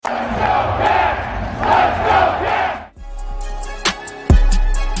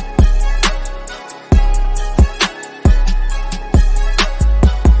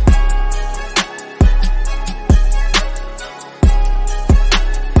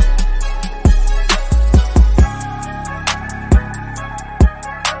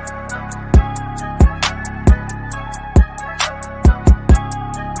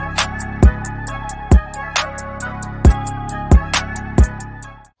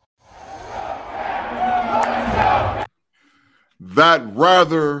That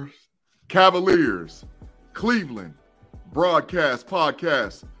rather Cavaliers Cleveland broadcast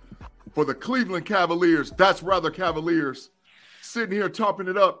podcast for the Cleveland Cavaliers. That's rather Cavaliers sitting here topping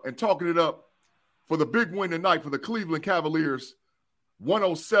it up and talking it up for the big win tonight for the Cleveland Cavaliers,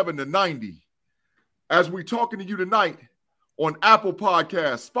 107-90. As we talking to you tonight on Apple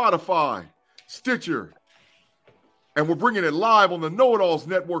Podcasts, Spotify, Stitcher, and we're bringing it live on the Know It Alls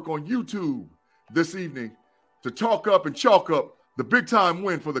Network on YouTube this evening to talk up and chalk up the big-time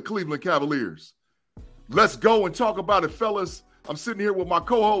win for the Cleveland Cavaliers. Let's go and talk about it, fellas. I'm sitting here with my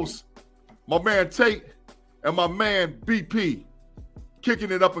co-host, my man Tate, and my man BP,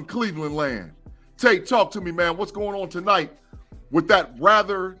 kicking it up in Cleveland land. Tate, talk to me, man. What's going on tonight with that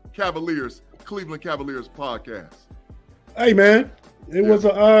rather Cavaliers, Cleveland Cavaliers podcast? Hey, man, it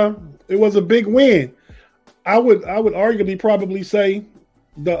was a big win. I would arguably probably say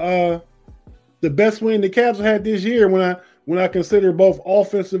the best win the Cavs had this year when I consider both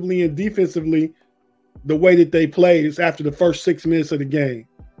offensively and defensively the way that they played is after the first 6 minutes of the game.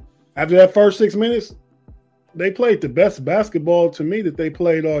 After that first 6 minutes, they played the best basketball to me that they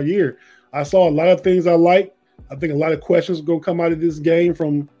played all year. I saw a lot of things I liked. I think a lot of questions are going to come out of this game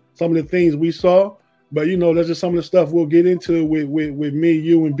from some of the things we saw. But, that's just some of the stuff we'll get into with me,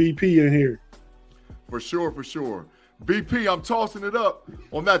 you, and BP in here. For sure. BP, I'm tossing it up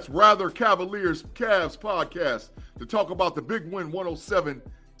on That's Rather Cavaliers Cavs podcast to talk about the big win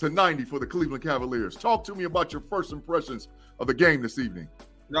 107-90 for the Cleveland Cavaliers. Talk to me about your first impressions of the game this evening.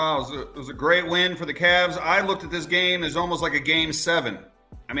 No, it was a great win for the Cavs. I looked at this game as almost like a game 7.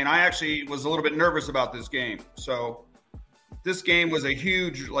 I mean, I actually was a little bit nervous about this game. So this game was a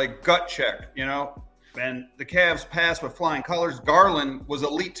huge gut check, And the Cavs passed with flying colors. Garland was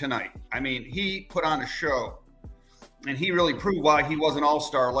elite tonight. I mean, he put on a show. And he really proved why he was an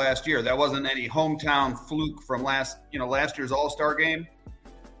all-star last year. That wasn't any hometown fluke from last year's all-star game.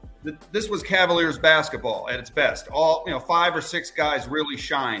 This was Cavaliers basketball at its best. All 5 or 6 guys really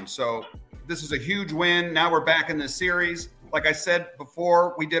shined. So this is a huge win. Now we're back in this series. Like I said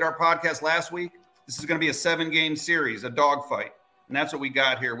before we did our podcast last week, this is going to be a 7-game series, a dogfight. And that's what we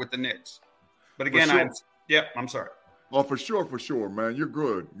got here with the Knicks. But again, I'm sorry. Oh, for sure, man. You're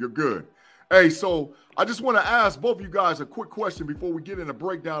good. Hey, so I just want to ask both of you guys a quick question before we get in a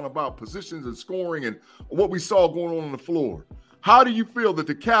breakdown about positions and scoring and what we saw going on the floor. How do you feel that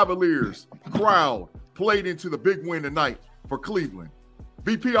the Cavaliers crowd played into the big win tonight for Cleveland?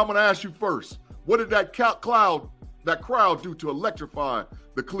 BP, I'm going to ask you first. What did that crowd do to electrify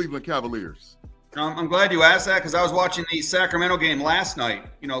the Cleveland Cavaliers? I'm glad you asked that because I was watching the Sacramento game last night,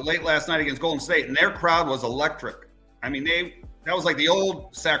 late last night against Golden State, and their crowd was electric. I mean, that was like the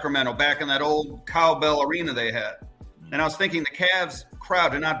old Sacramento back in that old cowbell arena they had. And I was thinking the Cavs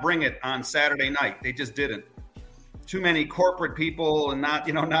crowd did not bring it on Saturday night. They just didn't. Too many corporate people and not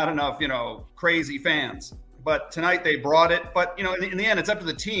enough, crazy fans. But tonight they brought it. But, in the end, it's up to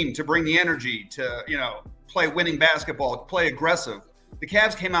the team to bring the energy to, play winning basketball, play aggressive. The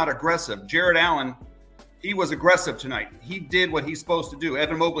Cavs came out aggressive. Jared Allen, he was aggressive tonight. He did what he's supposed to do.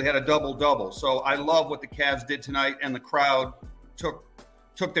 Evan Mobley had a double-double. So I love what the Cavs did tonight, and the crowd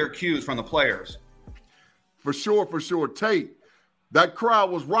took their cues from the players. For sure. Tate, that crowd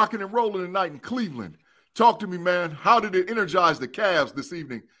was rocking and rolling tonight in Cleveland. Talk to me, man. How did it energize the Cavs this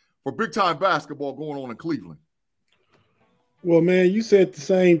evening for big-time basketball going on in Cleveland? Well, man, you said the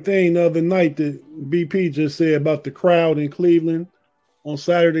same thing the other night that BP just said about the crowd in Cleveland on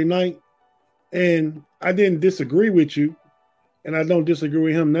Saturday night. And I didn't disagree with you, and I don't disagree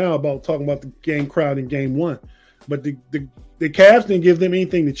with him now about talking about the game crowd in game 1. But the Cavs didn't give them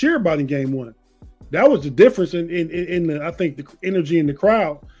anything to cheer about in game 1. That was the difference in the, I think, the energy in the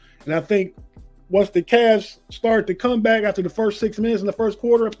crowd. And I think once the Cavs started to come back after the first 6 minutes in the first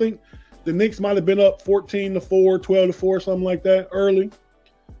quarter, I think the Knicks might have been up 14-4, 12-4, something like that early.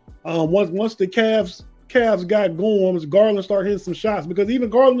 Once the Cavs got going, was Garland started hitting some shots, because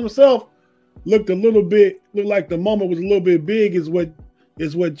even Garland himself looked like the moment was a little bit big, is what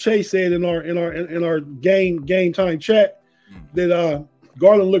Chase said in our game time chat, that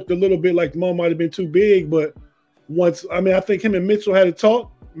Garland looked a little bit like the moment might have been too big. But I think him and Mitchell had a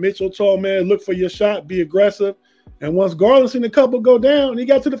talk. Mitchell told, man, look for your shot, be aggressive. And once Garland seen a couple go down, he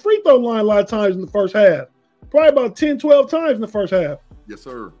got to the free throw line a lot of times in the first half, probably about 10, 12 times in the first half. Yes,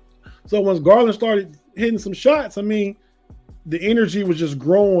 sir. So once Garland started hitting some shots, the energy was just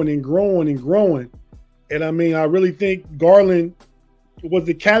growing and growing and growing. And I really think Garland was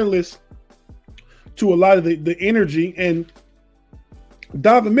the catalyst to a lot of the energy. And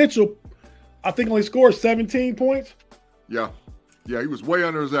Donovan Mitchell, I think, only scored 17 points. Yeah, he was way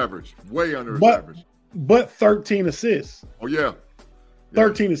under his average. But 13 assists. Oh, yeah.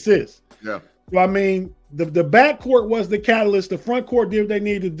 13 assists. Yeah. So, I mean, the backcourt was the catalyst. The front court did what they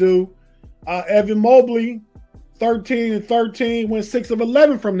needed to do. Evan Mobley, 13 and 13, went 6 of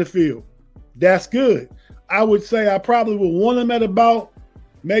 11 from the field. That's good. I would say I probably would want him at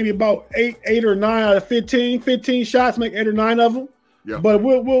maybe about eight or 9 out of 15. 15 shots, make 8 or 9 of them. Yeah. But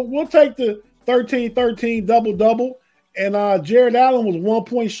we'll take the 13-13 double-double. And Jared Allen was 1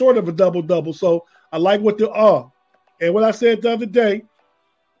 point short of a double-double. So I like what and what I said the other day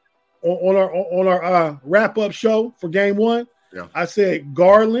on our wrap-up show for game 1, I said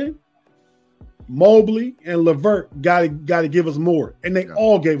Garland, Mobley, and LeVert got to give us more. And they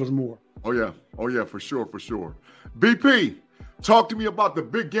all gave us more. Oh, yeah, for sure. BP, talk to me about the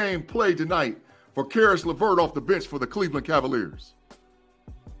big game play tonight for Caris LeVert off the bench for the Cleveland Cavaliers.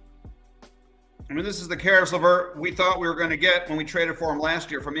 I mean, this is the Caris LeVert we thought we were going to get when we traded for him last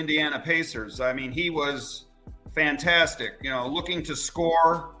year from Indiana Pacers. I mean, he was fantastic, looking to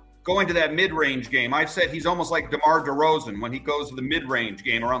score, going to that mid-range game. I've said he's almost like DeMar DeRozan when he goes to the mid-range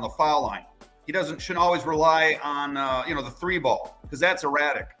game around the foul line. He shouldn't always rely on, the three ball because that's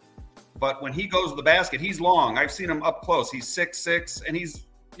erratic. But when he goes to the basket, he's long. I've seen him up close. He's 6'6", and he's,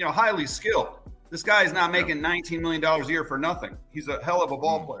 highly skilled. This guy is not making $19 million a year for nothing. He's a hell of a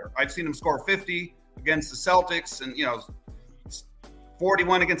ball player. I've seen him score 50 against the Celtics and,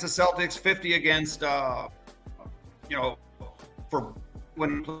 41 against the Celtics, 50 against, for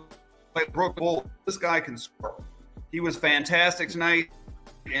when played Brook Bull. This guy can score. He was fantastic tonight,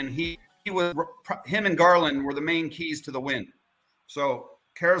 and him and Garland were the main keys to the win. So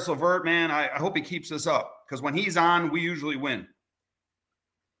Caris LeVert, man, I hope he keeps this up because when he's on, we usually win.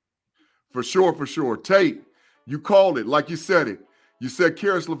 For sure. Tate, you called it like you said it. You said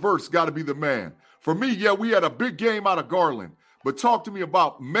Caris LeVert's got to be the man. For me, we had a big game out of Garland, but talk to me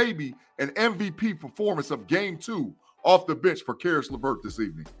about maybe an MVP performance of game 2 off the bench for Caris LeVert this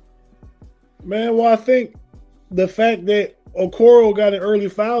evening. Man, well, I think the fact that Okoro got in early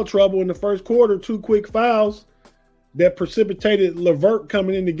foul trouble in the first quarter, 2 quick fouls that precipitated LeVert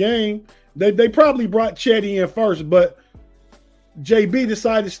coming in the game, they probably brought Chetty in first, but JB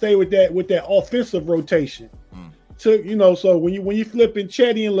decided to stay with that offensive rotation. So when you flipping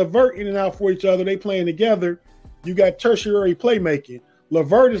Chetty and LeVert in and out for each other, they playing together. You got tertiary playmaking.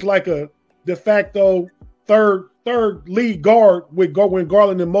 LeVert is like a de facto third lead guard when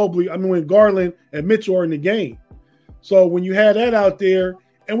Garland and when Garland and Mitchell are in the game. So when you had that out there,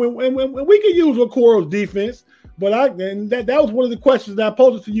 and when we could use Okoro's defense, but that was one of the questions that I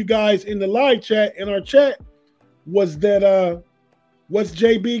posed to you guys in the live chat in our chat was that what's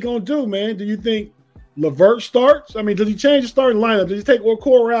JB gonna do, man? Do you think LeVert starts? I mean, does he change the starting lineup? Does he take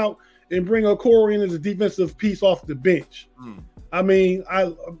Okoro out and bring Okoro in as a defensive piece off the bench? I mean,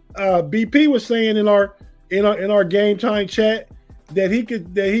 BP was saying in our game time chat that he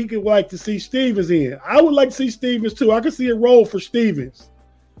could like to see Stevens in. I would like to see Stevens too. I could see a role for Stevens.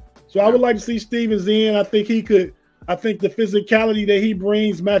 So I would like to see Stevens in. I think he could. I think the physicality that he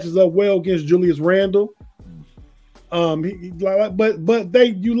brings matches up well against Julius Randle. You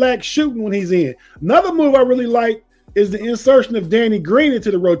lack shooting when he's in. Another move I really like is the insertion of Danny Green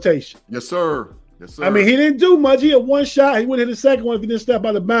into the rotation. Yes, sir. I mean, he didn't do much. He had one shot. He would hit the second one if he didn't step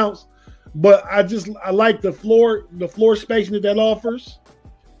out of bounds. But I like the floor spacing that offers,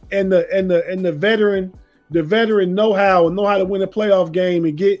 and the veteran know-how to win a playoff game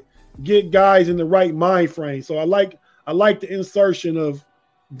and get guys in the right mind frame. So I like the insertion of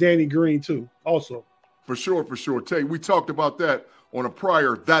Danny Green too. Also. For sure. Tate, we talked about that on a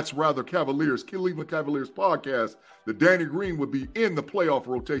prior That's Rather Cavaliers, Cleveland Cavaliers podcast, that Danny Green would be in the playoff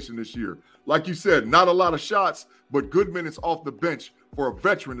rotation this year. Like you said, not a lot of shots, but good minutes off the bench for a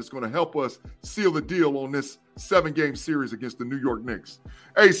veteran that's going to help us seal the deal on this 7-game series against the New York Knicks.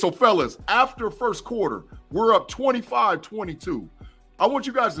 Hey, so fellas, after first quarter, we're up 25-22. I want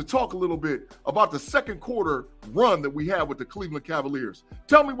you guys to talk a little bit about the second quarter run that we had with the Cleveland Cavaliers.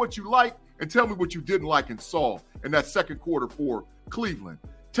 Tell me what you like and tell me what you didn't like and saw in that second quarter for Cleveland.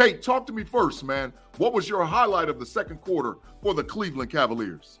 Tate, talk to me first, man. What was your highlight of the second quarter for the Cleveland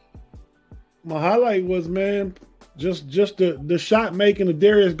Cavaliers? My highlight was, man, just the shot making of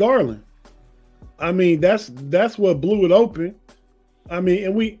Darius Garland. I mean, that's what blew it open. I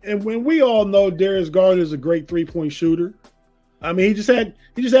mean, and when we all know Darius Garland is a great 3-point shooter. I mean, he just had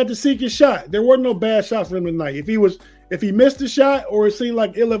to seek his shot. There weren't no bad shots for him tonight. If he missed a shot or it seemed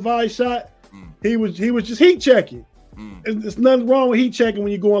like ill-advised shot, he was just heat checking. There's nothing wrong with heat checking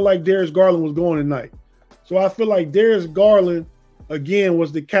when you're going like Darius Garland was going tonight. So I feel like Darius Garland again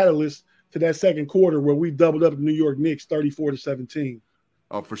was the catalyst to that second quarter where we doubled up the New York Knicks 34-17.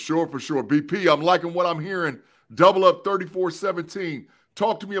 For sure. BP, I'm liking what I'm hearing. Double up 34-17.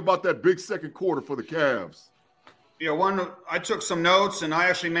 Talk to me about that big second quarter for the Cavs. I took some notes, and I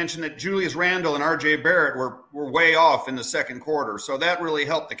actually mentioned that Julius Randle and R.J. Barrett were way off in the second quarter. So that really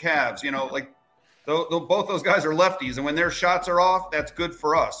helped the Cavs. Both those guys are lefties, and when their shots are off, that's good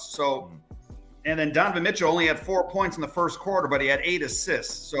for us. So, and then Donovan Mitchell only had 4 points in the first quarter, but he had 8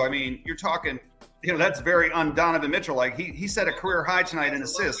 assists. So, I mean, you're talking, that's very un-Donovan Mitchell. Like, he set a career high tonight in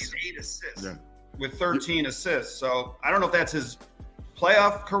assists. 8 assists with 13 assists. So, I don't know if that's his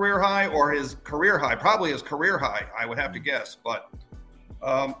playoff career high or his career high. Probably his career high, I would have to guess. But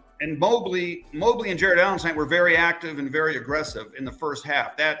and Mobley and Jared Allen tonight were very active and very aggressive in the first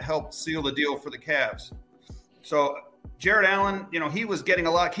half. That helped seal the deal for the Cavs. So Jared Allen, he was getting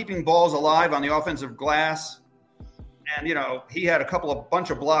keeping balls alive on the offensive glass. And, he had a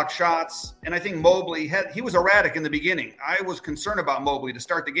bunch of block shots. And I think Mobley he was erratic in the beginning. I was concerned about Mobley to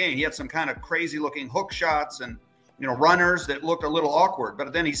start the game. He had some kind of crazy looking hook shots and runners that looked a little awkward,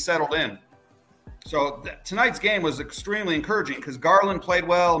 but then he settled in. So tonight's game was extremely encouraging because Garland played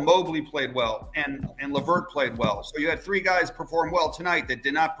well, Mobley played well, and LeVert played well. So you had 3 guys perform well tonight that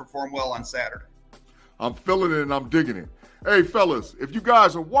did not perform well on Saturday. I'm feeling it and I'm digging it. Hey, fellas, if you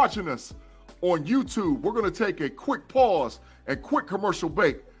guys are watching us on YouTube, we're going to take a quick pause and quick commercial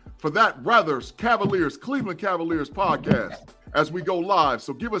break for that Cleveland Cavaliers podcast as we go live.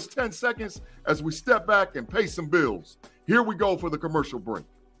 So give us 10 seconds as we step back and pay some bills. Here we go for the commercial break.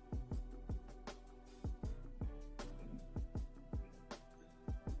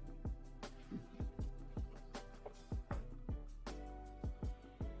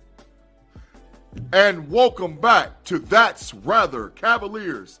 And welcome back to That's Rather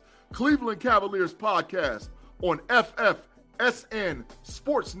Cavaliers, Cleveland Cavaliers podcast on FFSN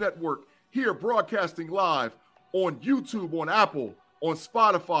Sports Network, here broadcasting live on YouTube, on Apple, on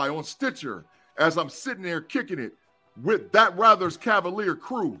Spotify, on Stitcher, as I'm sitting there kicking it with That Rather's Cavalier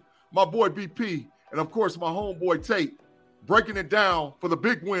crew, my boy BP, and of course my homeboy Tate, breaking it down for the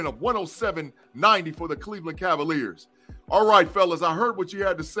big win of 107-90 for the Cleveland Cavaliers. All right, fellas, I heard what you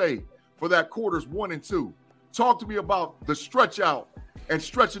had to say for that quarters 1 and 2. Talk to me about the stretch out and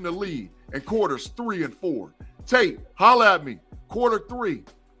stretching the lead in quarters 3 and 4. Tate, holla at me. Quarter 3,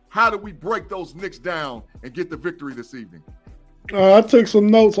 how do we break those Knicks down and get the victory this evening? I took some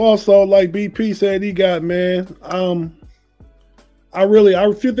notes also, like BP said he got, man. I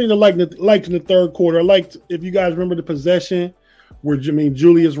a few things I liked in the third quarter. I liked, if you guys remember the possession where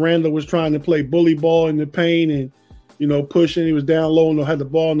Julius Randle was trying to play bully ball in the paint and pushing. He was down low and had the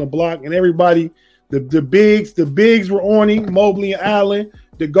ball on the block, and everybody, the bigs were on him. Mobley and Allen,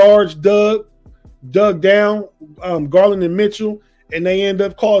 the guards dug down, Garland and Mitchell, and they end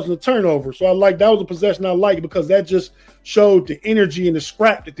up causing a turnover. So that was a possession I liked because that just showed the energy and the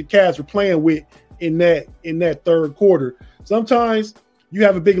scrap that the Cavs were playing with in that third quarter. Sometimes you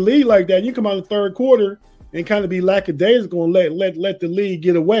have a big lead like that, you come out in the third quarter and kind of be lackadaisical and let the lead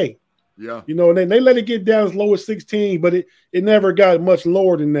get away. Yeah. And then they let it get down as low as 16, but it never got much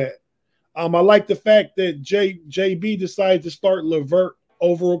lower than that. I like the fact that JB decided to start LeVert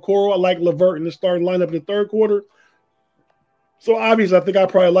over Okoro. I like LeVert in the starting lineup in the third quarter. So obviously, I think I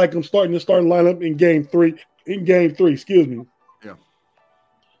probably like him starting the starting lineup in game three. Excuse me. Yeah.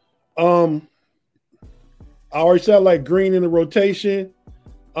 I already said I like Green in the rotation.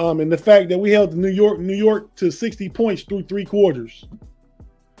 And the fact that we held New York to 60 points through 3 quarters.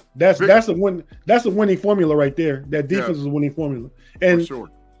 That's a winning formula right there. That defense is a winning formula. And sure.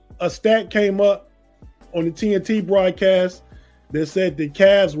 A stat came up on the TNT broadcast that said the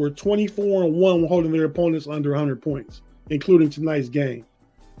Cavs were 24-1 holding their opponents under 100 points, including tonight's game.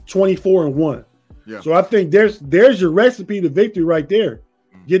 24-1. Yeah. So I think there's your recipe to victory right there.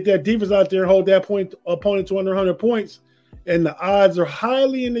 Get that defense out there and hold that opponent to under 100 points, and the odds are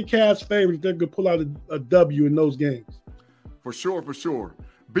highly in the Cavs' favor that they're going to pull out a W in those games. For sure.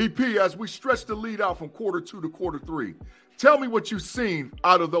 BP, as we stretch the lead out from quarter 2 to quarter 3, tell me what you've seen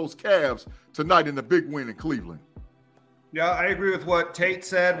out of those Cavs tonight in the big win in Cleveland. Yeah, I agree with what Tate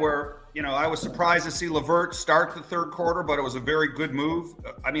said, where, I was surprised to see LeVert start the third quarter, but it was a very good move.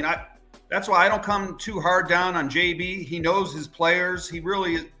 That's why I don't come too hard down on JB. He knows his players.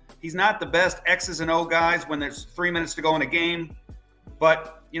 He's not the best X's and O guys when there's 3 minutes to go in a game,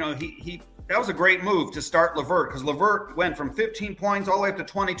 but, that was a great move to start LeVert because LeVert went from 15 points all the way up to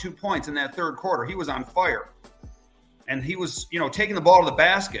 22 points in that third quarter. He was on fire. And he was, taking the ball to the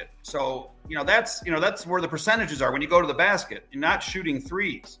basket. So, that's where the percentages are when you go to the basket. You're not shooting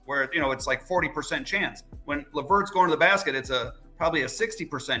threes where, it's like 40% chance. When LeVert's going to the basket, it's probably a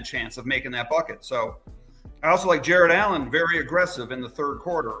 60% chance of making that bucket. So I also like Jared Allen, very aggressive in the third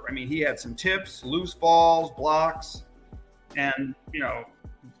quarter. He had some tips, loose balls, blocks. And,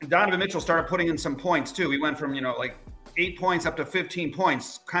 Donovan Mitchell started putting in some points too. He went from, like 8 points up to 15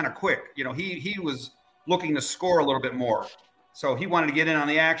 points kind of quick. He was looking to score a little bit more. So he wanted to get in on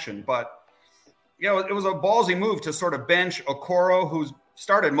the action. But, it was a ballsy move to sort of bench Okoro, who's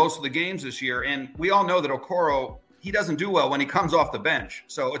started most of the games this year. And we all know that Okoro, he doesn't do well when he comes off the bench.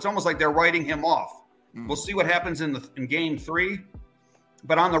 So it's almost like they're writing him off. We'll see what happens in game 3.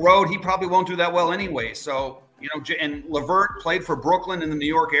 But on the road, he probably won't do that well anyway. So, and LeVert played for Brooklyn in the New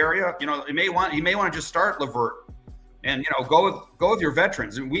York area. He may want to just start LeVert and, go with your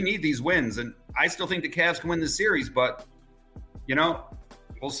veterans. And we need these wins. And I still think the Cavs can win this series, but,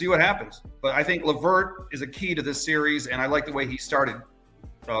 we'll see what happens. But I think LeVert is a key to this series, and I like the way he started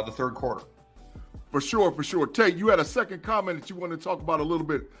the third quarter. For sure. Tate, you had a second comment that you wanted to talk about a little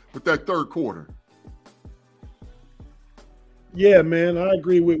bit with that third quarter. Yeah, man, I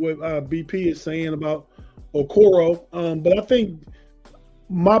agree with what BP is saying about Okoro. But I think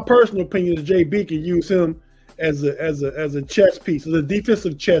my personal opinion is JB can use him as a chess piece, as a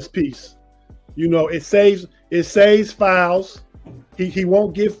defensive chess piece. It saves fouls. He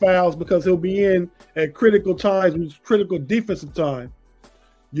won't give fouls because he'll be in at critical times, which is critical defensive time.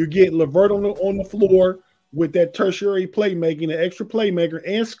 You get LeVert on the floor with that tertiary playmaking, the extra playmaker,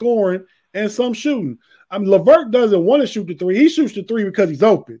 and scoring, and some shooting. LeVert doesn't want to shoot the three. He shoots the three because he's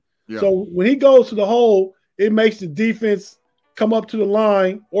open. Yeah. So when he goes to the hole, it makes the defense come up to the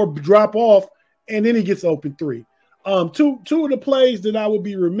line or drop off, and then he gets open three. Two of the plays that I would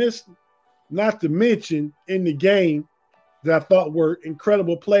be remiss not to mention in the game that I thought were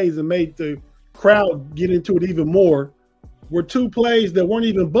incredible plays and made the crowd get into it even more were two plays that weren't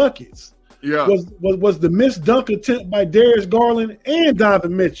even buckets. Yeah. Was the missed dunk attempt by Darius Garland and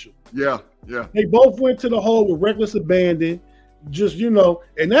Donovan Mitchell. Yeah. They both went to the hole with reckless abandon,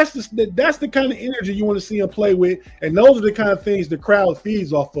 and that's the kind of energy you want to see them play with, and those are the kind of things the crowd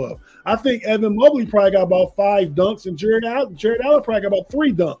feeds off of. I think Evan Mobley probably got about 5 dunks, and Jared Allen probably got about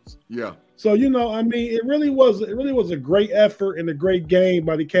 3 dunks. Yeah. So it really was a great effort and a great game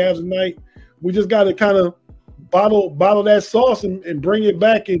by the Cavs tonight. We just got to kind of bottle that sauce and bring it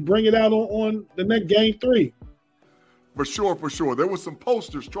back and bring it out on the next game 3. For sure. There was some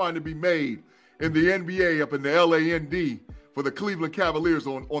posters trying to be made in the NBA up in the LAND for the Cleveland Cavaliers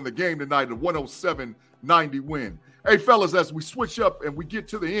on the game tonight, a 107-90 win. Hey, fellas, as we switch up and we get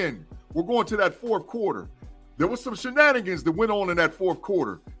to the end, we're going to that fourth quarter. There was some shenanigans that went on in that fourth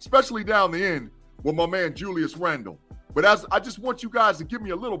quarter, especially down the end with my man Julius Randle. But I just want you guys to give me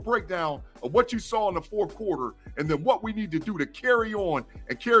a little breakdown of what you saw in the fourth quarter and then what we need to do to carry on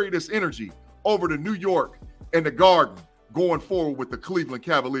and carry this energy over to New York and the Garden going forward with the Cleveland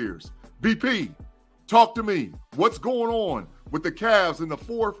Cavaliers. BP, talk to me. What's going on with the Cavs in the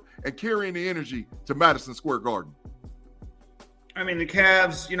fourth and carrying the energy to Madison Square Garden? I mean, the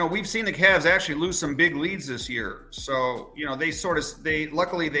Cavs, we've seen the Cavs actually lose some big leads this year. So,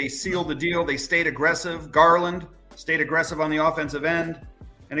 luckily they sealed the deal. They stayed aggressive. Garland stayed aggressive on the offensive end.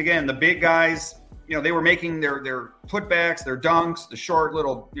 And again, the big guys, they were making their putbacks, their dunks, the short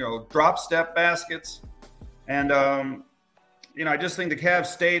little, drop step baskets. And, I just think the Cavs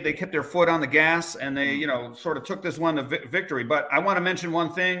stayed. They kept their foot on the gas, and they, sort of took this one to victory. But I want to mention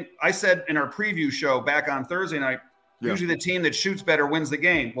one thing. I said in our preview show back on Thursday night, usually the team that shoots better wins the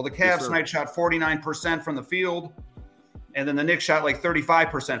game. Well, the Cavs tonight shot 49% from the field, and then the Knicks shot like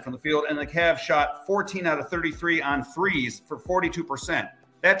 35% from the field, and the Cavs shot 14 out of 33 on threes for 42%.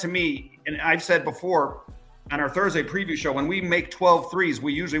 That to me, and I've said before on our Thursday preview show, when we make 12 threes,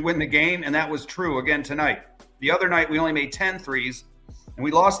 we usually win the game, and that was true again tonight. The other night, we only made 10 threes, and we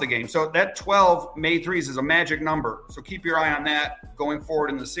lost the game. So that 12 made threes is a magic number. So keep your eye on that going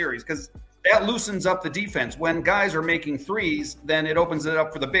forward in the series, because that loosens up the defense. When guys are making threes, then it opens it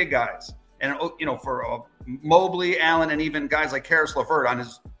up for the big guys. And, for Mobley, Allen, and even guys like Karis LeVert on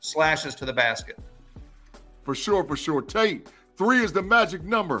his slashes to the basket. For sure. Tate, 3 is the magic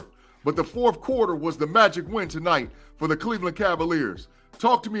number, but the fourth quarter was the magic win tonight for the Cleveland Cavaliers.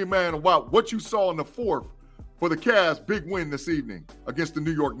 Talk to me, man, about what you saw in the fourth for the Cavs' big win this evening against the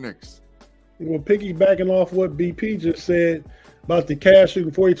New York Knicks. Well, piggybacking off what BP just said about the Cavs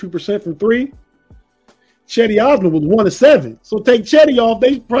shooting 42% from 3, Chetty Osman was 1 of 7. So take Chetty off,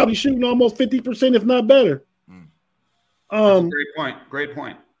 they probably shooting almost 50%, if not better. Great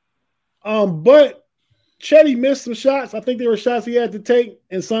point. But Chetty missed some shots. I think there were shots he had to take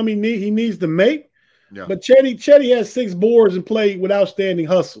and some he needs to make. Yeah. But Chetty has 6 boards and played with outstanding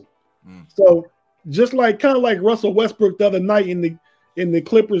hustle. So just kind of like Russell Westbrook the other night in the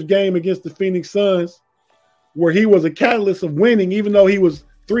Clippers game against the Phoenix Suns, where he was a catalyst of winning, even though he was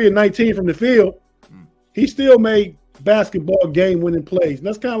 3 of 19 from the field, he still made basketball game-winning plays. And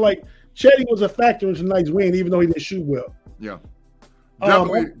that's kind of like Chetty was a factor in tonight's win, even though he didn't shoot well. Yeah,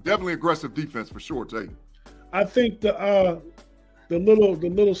 definitely aggressive defense for sure, Tate. I think the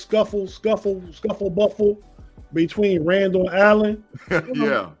little scuffle buffle between Randall and Allen.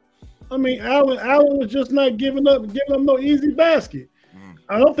 Yeah. I mean, Allen was just not giving up no easy basket.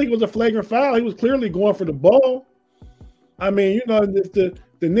 I don't think it was a flagrant foul. He was clearly going for the ball. I mean, if the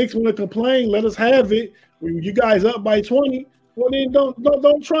Knicks want to complain, let us have it. When you guys up by 20, well then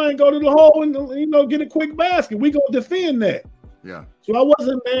don't try and go to the hole and get a quick basket. We gonna defend that. Yeah. So I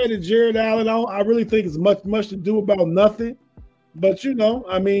wasn't mad at Jared Allen. I really think it's much to do about nothing. But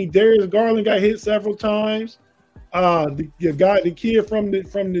I mean, Darius Garland got hit several times. The kid from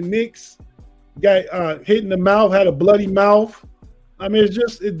the Knicks got hit in the mouth, had a bloody mouth. I mean, it's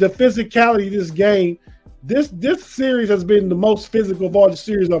just the physicality of this game. This series has been the most physical of all the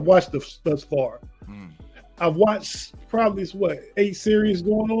series I've watched thus far. I've watched probably 8 series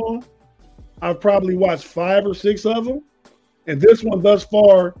going on. I've probably watched 5 or 6 of them, and this one thus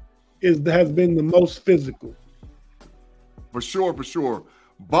far has been the most physical. For sure.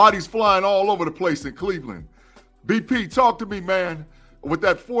 Bodies flying all over the place in Cleveland. BP, talk to me, man. With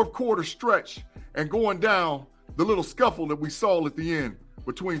that fourth quarter stretch and going down, the little scuffle that we saw at the end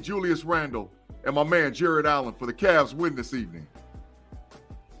between Julius Randle and my man Jared Allen for the Cavs win this evening.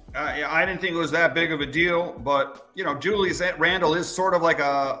 I didn't think it was that big of a deal, but Julius Randle is sort of like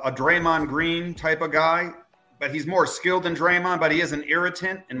a Draymond Green type of guy, but he's more skilled than Draymond, but he is an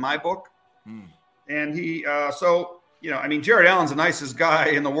irritant in my book. And he, Jared Allen's the nicest guy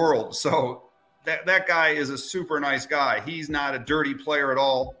in the world, so that guy is a super nice guy. He's not a dirty player at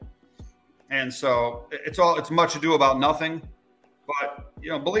all. And so it's much ado about nothing. But,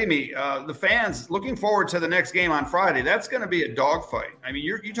 believe me, the fans looking forward to the next game on Friday, that's going to be a dogfight. I mean,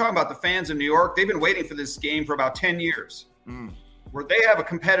 you're talking about the fans in New York. They've been waiting for this game for about 10 years where they have a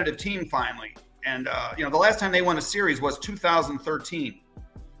competitive team finally. And, the last time they won a series was 2013.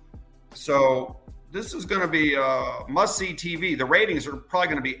 So this is going to be must-see TV. The ratings are probably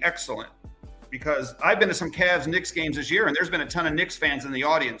going to be excellent because I've been to some Cavs-Knicks games this year, and there's been a ton of Knicks fans in the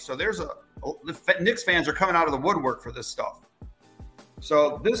audience. So the Knicks fans are coming out of the woodwork for this stuff.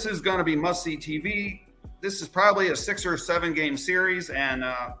 So this is going to be must-see TV. This is probably a 6 or 7 game series, and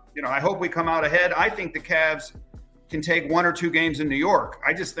I hope we come out ahead. I think the Cavs can take 1 or 2 games in New York.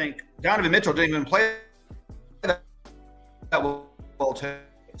 I just think Donovan Mitchell didn't even play that well.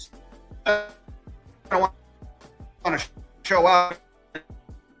 I don't want to show up,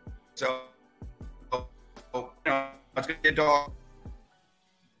 so it's going to be a dog.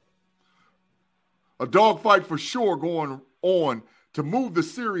 A dogfight for sure going on to move the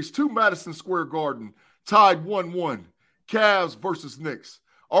series to Madison Square Garden, tied 1-1, Cavs versus Knicks.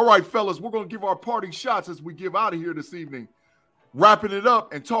 All right, fellas, we're going to give our parting shots as we get out of here this evening, wrapping it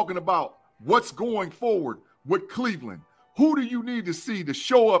up and talking about what's going forward with Cleveland. Who do you need to see to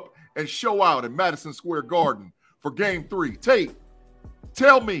show up and show out in Madison Square Garden for Game 3? Tate,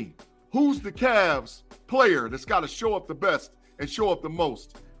 tell me, who's the Cavs player that's got to show up the best and show up the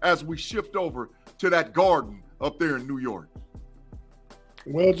most as we shift over to that Garden up there in New York?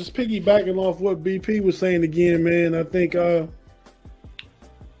 Well, just piggybacking off what BP was saying again, man, I think the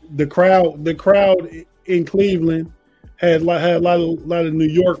crowd in Cleveland had a lot of New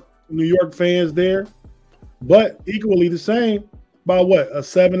York fans there, but equally the same, about a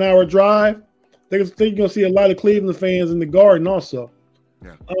 7-hour drive. They're gonna see a lot of Cleveland fans in the Garden also.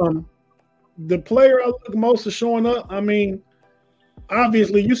 Yeah. The player I look most is showing up. I mean,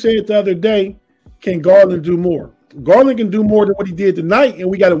 obviously, you said it the other day, can Garland do more? Garland can do more than what he did tonight, and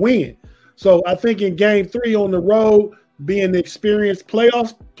we got to win. So I think in Game 3 on the road, being the experienced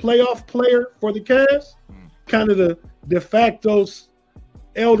playoff player for the Cavs, kind of the de facto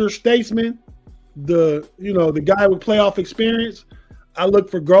elder statesman, the guy with playoff experience. I look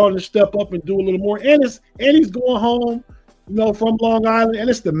for Garland to step up and do a little more. And he's going home, from Long Island, and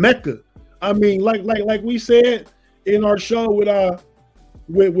it's the Mecca. I mean, like we said in our show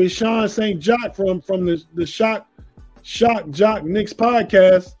with Sean St. Jock from the Shock Jock Knicks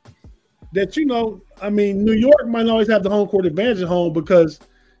podcast, that New York might always have the home court advantage at home because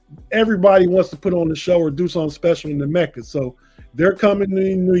everybody wants to put on the show or do something special in the Mecca. So they're coming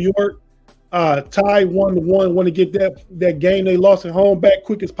to New York, tied 1-1, want to get that game they lost at home back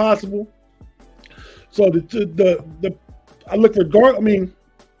quick as possible. So I look for Garland. I mean,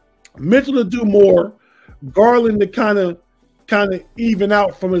 Mitchell to do more, Garland to kind of even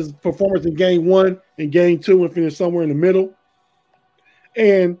out from his performance in Game 1 and Game 2 and finish somewhere in the middle,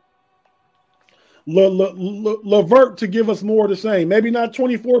 and LeVert to give us more of the same. Maybe not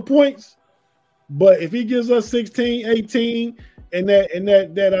 24 points, But if he gives us 16, 18, and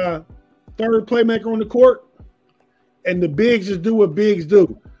that third playmaker on the court, and the bigs just do what bigs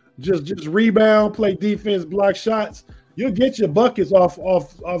do, just rebound, play defense, block shots, you'll get your buckets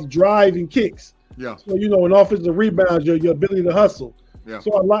off drive and kicks. Yeah. So an offensive rebound, your ability to hustle. Yeah.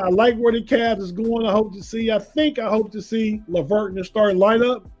 So I like where the Cavs is going. I hope to see LeVert in the starting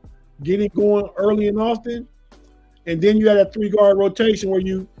lineup, get it going early and often, and then you had that 3-guard rotation where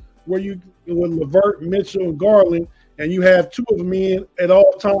you with LeVert, Mitchell, and Garland, and you have 2 of them in at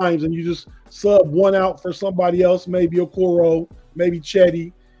all times, and you just sub one out for somebody else, maybe Okoro, maybe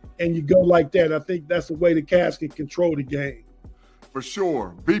Chetty, and you go like that. I think that's the way the Cavs can control the game. For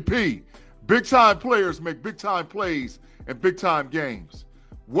sure. BP, big-time players make big-time plays in big-time games.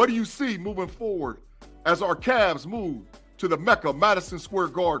 What do you see moving forward as our Cavs move to the Mecca, Madison Square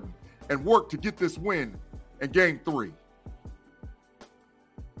Garden, and work to get this win in Game 3?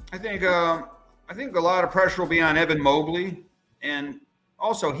 I think a lot of pressure will be on Evan Mobley, and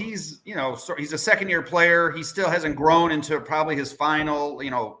also he's a second-year player. He still hasn't grown into probably his final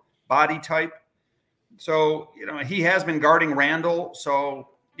body type. So he has been guarding Randall. So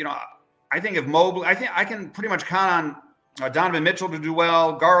I think if Mobley, I think I can pretty much count on Donovan Mitchell to do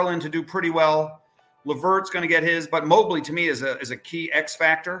well, Garland to do pretty well. LeVert's going to get his, but Mobley to me is a key X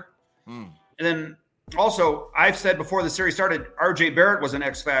factor. And then also, I've said before the series started, RJ Barrett was an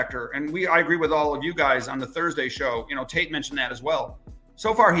X factor, and I agree with all of you guys on the Thursday show. Tate mentioned that as well.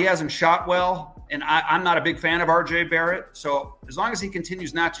 So far, he hasn't shot well, and I'm not a big fan of RJ Barrett. So as long as he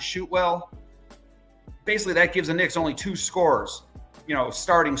continues not to shoot well, basically that gives the Knicks only 2 scores,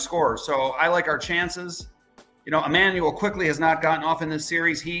 starting scores. So I like our chances. Emmanuel quickly has not gotten off in this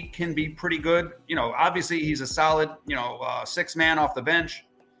series. He can be pretty good. Obviously he's a solid, 6-man off the bench.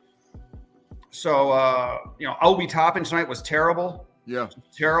 So, Obi Toppin tonight was terrible. Yeah.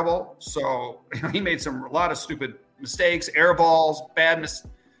 Terrible. So, he made a lot of stupid mistakes, air balls,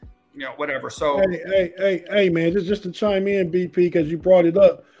 whatever. So, hey, man, just to chime in, BP, because you brought it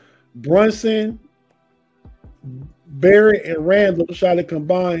up. Brunson, Barrett, and Randall shot a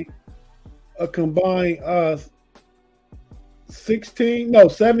combined 17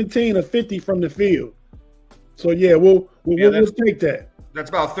 or 50 from the field. So, yeah, we'll take that. That's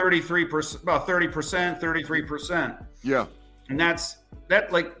about 33%, about 30%, 33%. Yeah. And that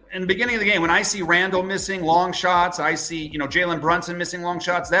like in the beginning of the game, when I see Randall missing long shots, I see, Jalen Brunson missing long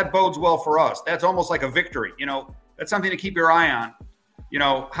shots, that bodes well for us. That's almost like a victory. That's something to keep your eye on,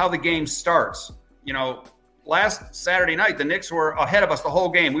 how the game starts. Last Saturday night, the Knicks were ahead of us the whole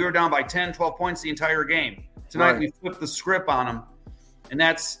game. We were down by 10, 12 points the entire game. Tonight, We flipped the script on them. And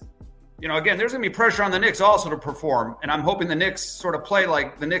that's, again, there's going to be pressure on the Knicks also to perform. And I'm hoping the Knicks sort of play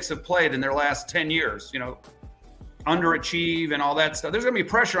like the Knicks have played in their last 10 years, underachieve and all that stuff. There's going to be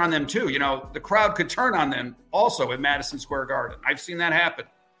pressure on them too. The crowd could turn on them also at Madison Square Garden. I've seen that happen.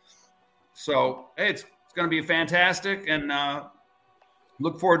 So, hey, it's going to be fantastic. And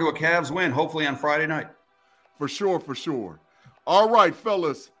look forward to a Cavs win, hopefully on Friday night. For sure, for sure. All right,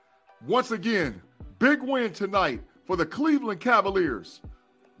 fellas. Once again, big win tonight for the Cleveland Cavaliers.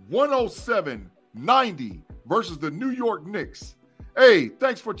 107-90 versus the New York Knicks. Hey,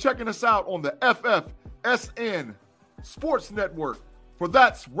 thanks for checking us out on the FFSN Sports Network for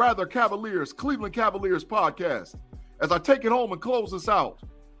That's Rather Cavaliers, Cleveland Cavaliers podcast. As I take it home and close us out,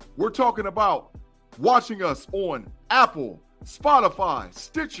 we're talking about watching us on Apple, Spotify,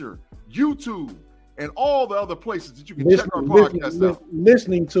 Stitcher, YouTube, and all the other places that you can check our podcast out.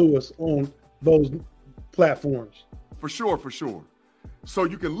 Listening to us on those platforms. For sure, for sure. So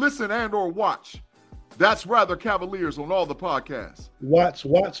you can listen and or watch That's Rather Cavaliers on all the podcasts. Watch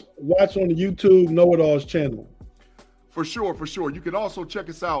on the YouTube Know It All's channel. For sure, for sure. You can also check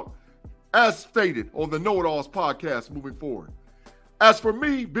us out, as stated, on the Know It All's podcast moving forward. As for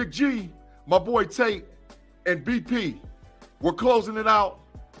me, Big G, my boy Tate, and BP, we're closing it out.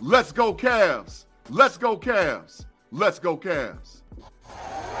 Let's go Cavs. Let's go Cavs. Let's go Cavs.